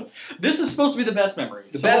 This is supposed to be the best memory.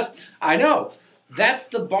 I know. That's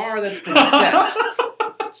the bar that's been set.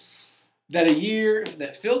 That a year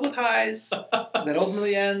that filled with highs, that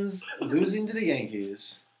ultimately ends losing to the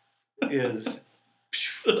Yankees, is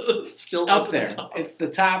still up there. It's the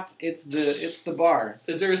top. It's the bar.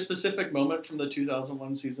 Is there a specific moment from the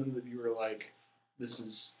 2001 season that you were like, "This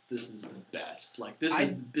is the best"? Like this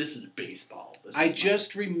is baseball. I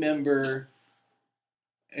just remember,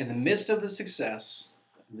 in the midst of the success,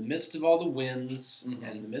 in the midst of all the wins, and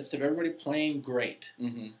in the midst of everybody playing great,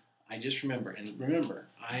 I just remember. And remember,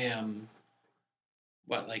 I am.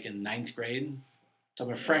 Like in 9th grade? So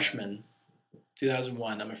I'm a freshman,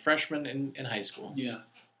 2001. I'm a freshman in high school. Yeah.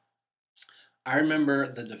 I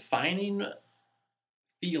remember the defining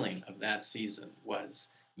feeling of that season was,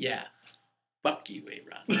 fuck you,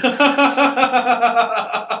 A-Rod.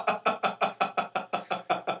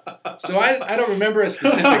 So I don't remember a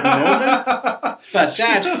specific moment, but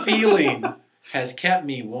that feeling has kept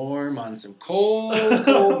me warm on some cold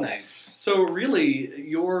nights. So really,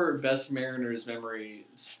 your best Mariners memory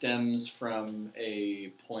stems from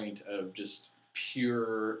a point of just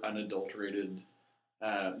pure, unadulterated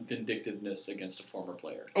vindictiveness against a former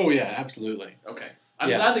player. Oh yeah, absolutely. Okay, I'm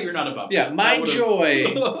glad that you're not above. Yeah, my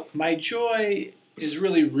joy is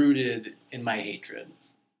really rooted in my hatred.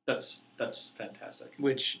 That's fantastic.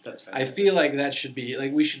 Which That's I fantastic. feel like that should be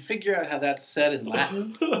we should figure out how that's said in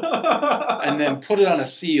Latin, and then put it on a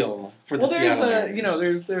seal for the Seattle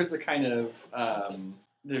Mariners. There's the kind of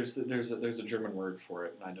there's a German word for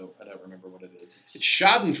it, and I don't remember what it is. It's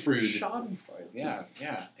Schadenfreude. Schadenfreude. Yeah.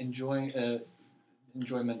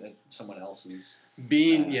 Enjoyment at someone else's.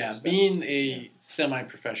 Being expense. a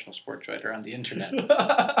semi-professional sports writer on the internet,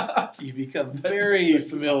 you become very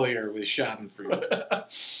familiar with Schadenfreude.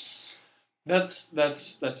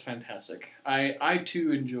 That's fantastic. I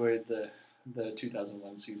too enjoyed the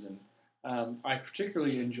 2001 season. I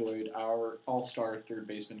particularly enjoyed our all-star third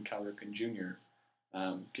baseman Cal Ripken Jr.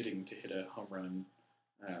 Getting to hit a home run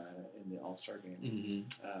in the All-Star game,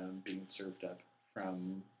 being served up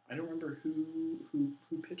from, I don't remember who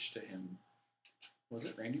pitched to him. Was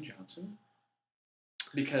it Randy Johnson?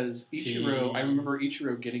 Because I remember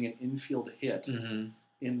Ichiro getting an infield hit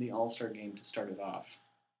in the All-Star game to start it off.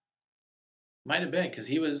 Might have been because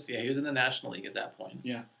he was in the National League at that point.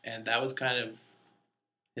 Yeah, and that was kind of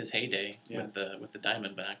his heyday with the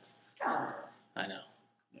Diamondbacks. I know.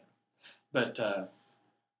 Yeah, but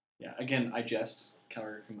again, I jest. Cal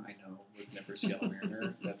Ripken, I know, was never a Seattle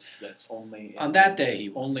Mariner. That's only on that day he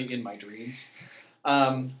was. Only in my dreams.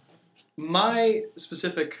 My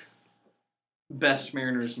specific best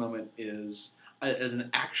Mariners moment is as an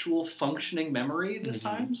actual functioning memory this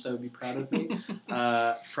time, so be proud of me,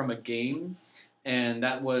 from a game. And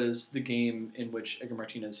that was the game in which Edgar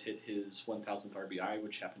Martinez hit his 1,000th RBI,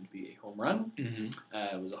 which happened to be a home run.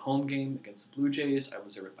 It was a home game against the Blue Jays. I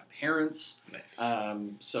was there with my parents. Nice.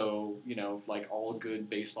 So, like all good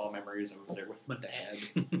baseball memories, I was there with my dad,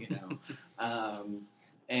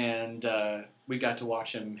 and we got to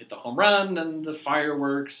watch him hit the home run and the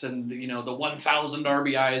fireworks and, the 1,000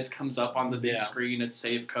 RBIs comes up on the big screen at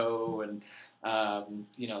Safeco. And,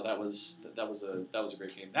 that was a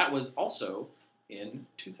great game. That was also in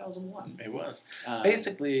 2001. It was.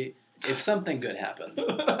 Basically, if something good happened,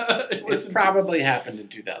 it probably happened in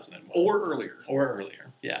 2001. Or earlier.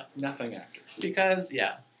 Yeah. Nothing after. Because,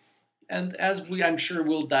 and as I'm sure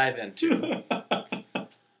we'll dive into,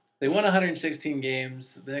 they won 116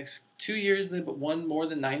 games. The next 2 years, they won more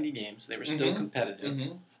than 90 games. They were still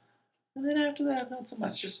competitive. And then after that, not so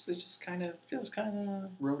much. They just kind of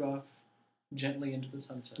rode off gently into the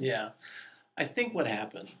sunset. Yeah. I think what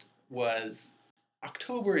happened was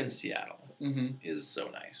October in Seattle is so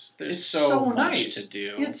nice. There's so much to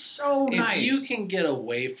do. It's so nice. If you can get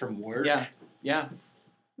away from work, yeah,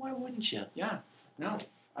 why wouldn't you? Yeah, no,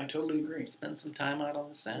 I totally agree. Spend some time out on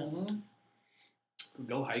the Sound.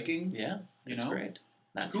 Go hiking. Yeah, it's great.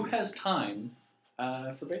 Who has time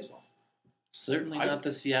for baseball? Certainly not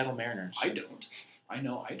the Seattle Mariners. I don't. I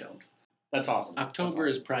know I don't. That's awesome. October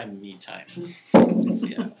is prime me time in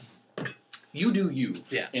Seattle. You do you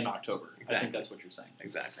in October. Exactly. I think that's what you're saying.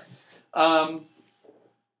 Exactly. Well,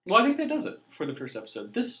 I think that does it for the first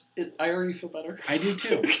episode. I already feel better. I do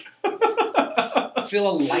too. I feel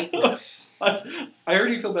a lightness. I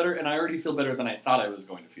already feel better, and I already feel better than I thought I was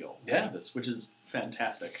going to feel. Yeah. This, which is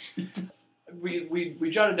fantastic. We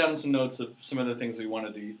jotted down some notes of some of the things we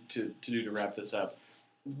wanted to do to wrap this up.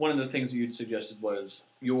 One of the things you'd suggested was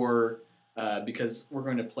because we're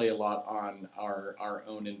going to play a lot on our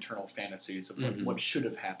own internal fantasies of what should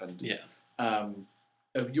have happened. Yeah.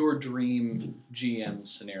 Of your dream GM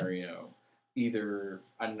scenario, either,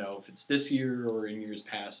 I don't know if it's this year or in years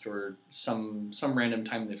past or some random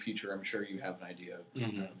time in the future, I'm sure you have an idea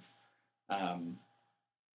of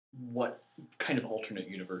what kind of alternate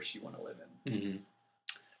universe you want to live in.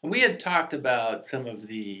 We had talked about some of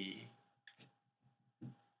the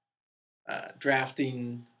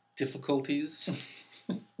drafting difficulties,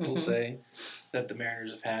 we'll say, that the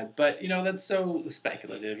Mariners have had. But, that's so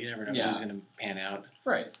speculative. You never know who's going to pan out.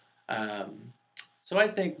 Right. So I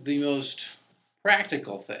think the most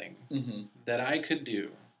practical thing that I could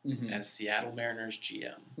do as Seattle Mariners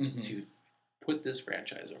GM to put this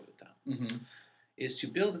franchise over the top is to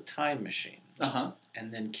build a time machine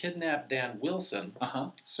and then kidnap Dan Wilson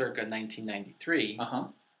circa 1993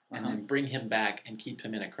 and then bring him back and keep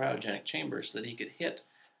him in a cryogenic chamber so that he could hit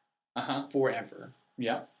forever.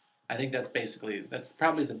 Yeah. I think that's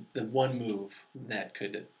probably the one move that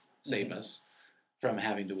could save us from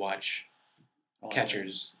having to watch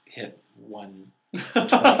catchers hit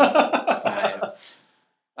 125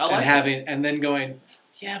 and then going,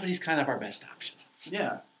 yeah, but he's kind of our best option.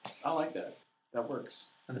 Yeah, I like that. That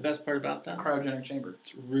works. And the best part about that? Cryogenic chamber.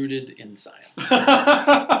 It's rooted in science.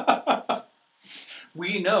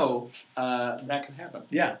 We know that can happen.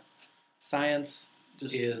 Yeah. Science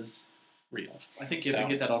is real. I think you have to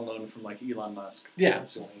get that on loan from like Elon Musk. Yeah.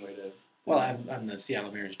 That's the only way to Well, I'm the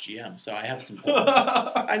Seattle Mariners GM, so I have some.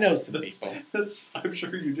 I know some people. I'm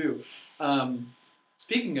sure you do.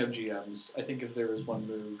 Speaking of GMs, I think if there was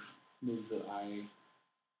one move that I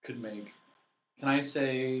could make, can I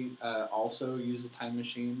say also use a time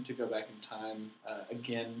machine to go back in time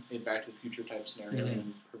again, a Back to the Future type scenario,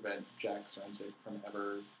 and prevent Jack Sarnsic from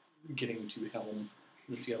ever getting to helm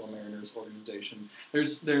the Seattle Mariners organization.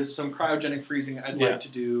 There's some cryogenic freezing I'd like to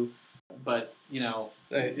do, but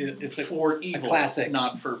it's for evil, classic,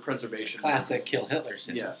 not for preservation. Classic purposes. Kill Hitler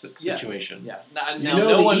situation. Yeah.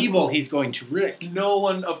 The evil he's going to wreak. No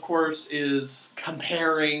one, of course, is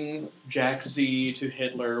comparing Jack Z to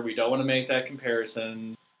Hitler. We don't want to make that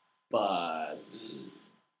comparison, but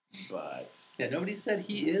yeah, nobody said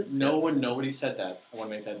he is. Nobody said that. I want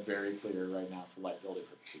to make that very clear right now for liability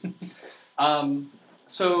purposes.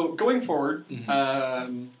 So going forward,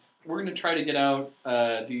 we're going to try to get out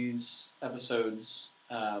these episodes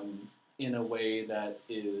in a way that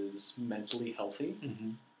is mentally healthy,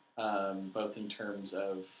 both in terms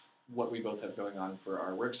of what we both have going on for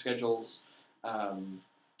our work schedules,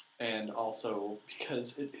 and also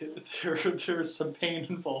because there's some pain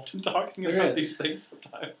involved in talking about these things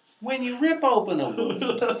sometimes. When you rip open a wound,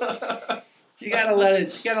 you gotta let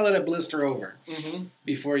it blister over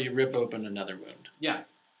before you rip open another wound. Yeah.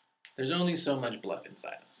 There's only so much blood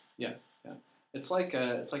inside us. Yeah. It's like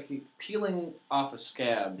peeling off a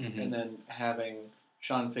scab and then having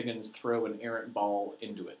Sean Figgins throw an errant ball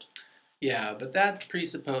into it. Yeah, but that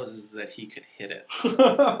presupposes that he could hit it.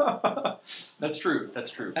 That's true.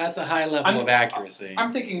 That's a high level of accuracy.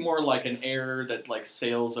 I'm thinking more like an air that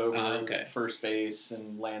sails over first base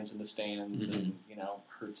and lands in the stands and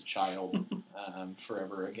hurts a child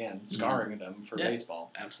forever again, scarring them for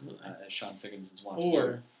baseball. Absolutely, as Sean Figgins is one.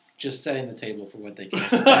 Or just setting the table for what they can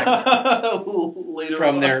expect later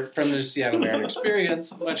from their Seattle Mariners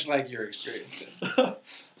experience, much like your experience did.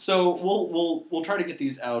 So we'll try to get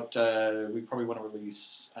these out. We probably want to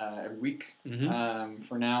release every week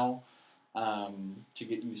for now to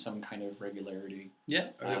get you some kind of regularity. Yeah,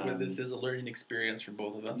 this is a learning experience for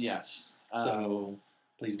both of us. Yes. So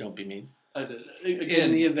please don't be mean. Again,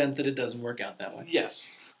 in the event that it doesn't work out that way.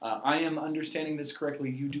 Yes. I am understanding this correctly.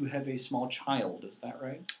 You do have a small child, is that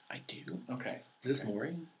right? I do. Okay. Is this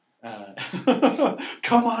Maury?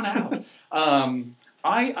 Come on out.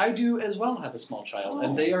 I do as well have a small child,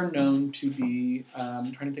 and they are known to be,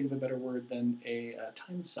 I'm trying to think of a better word than a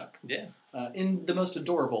time suck. Yeah. In the most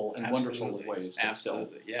adorable and wonderful of ways. But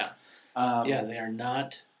Absolutely, still. Yeah. They are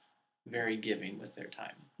not very giving with their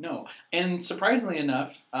time. No. And surprisingly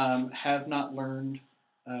enough, have not learned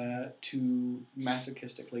to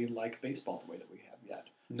masochistically like baseball the way that we have yet.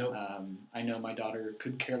 Nope. I know my daughter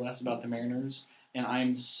could care less about the Mariners, and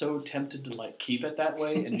I'm so tempted to keep it that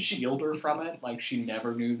way and shield her from it, like she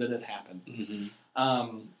never knew that it happened.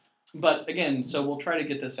 But again, so we'll try to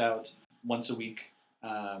get this out once a week,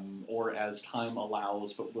 or as time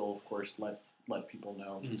allows. But we'll of course let people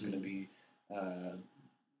know if it's going to be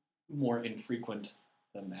more infrequent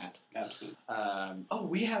than that. Absolutely.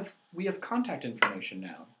 We have contact information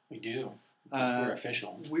now. We do. We're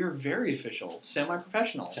official. We're very official.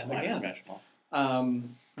 Semi-professional. Semi-professional.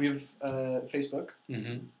 We have Facebook.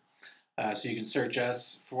 So you can search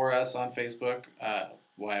for us on Facebook,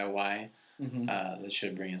 YOY. That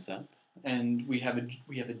should bring us up. And we have a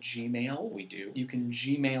Gmail. We do. You can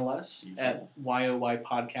Gmail us at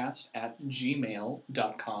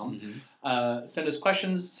yoypodcast@gmail.com. Send us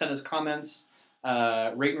questions. Send us comments.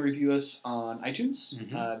 Rate and review us on iTunes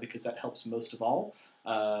because that helps most of all.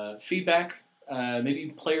 Feedback,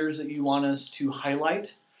 maybe players that you want us to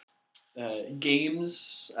highlight,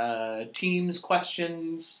 games, teams,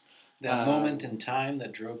 questions. That moment in time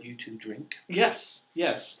that drove you to drink. Yes.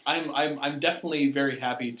 I'm definitely very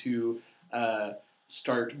happy to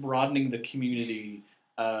start broadening the community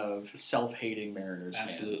of self-hating Mariners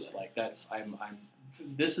fans.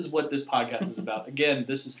 This is what this podcast is about. Again,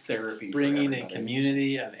 this is therapy. Bringing a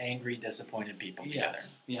community of angry, disappointed people together.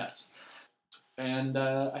 Yes. And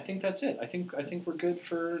I think that's it. I think we're good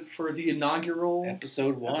for the inaugural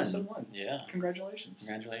episode 1. Episode 1. Yeah. Congratulations.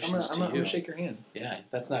 I'm going to shake your hand. Yeah,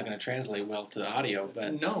 that's not going to translate well to the audio,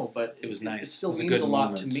 but it was nice. It still means a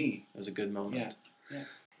lot to me. It was a good moment.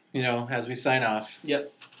 Yeah. As we sign off.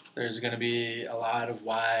 Yep. There's going to be a lot of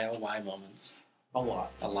why moments. A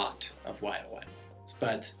lot of why moments.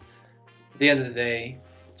 But at the end of the day,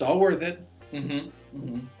 it's all worth it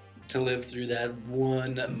to live through that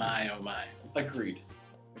one my. Agreed.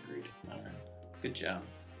 All right. Good job.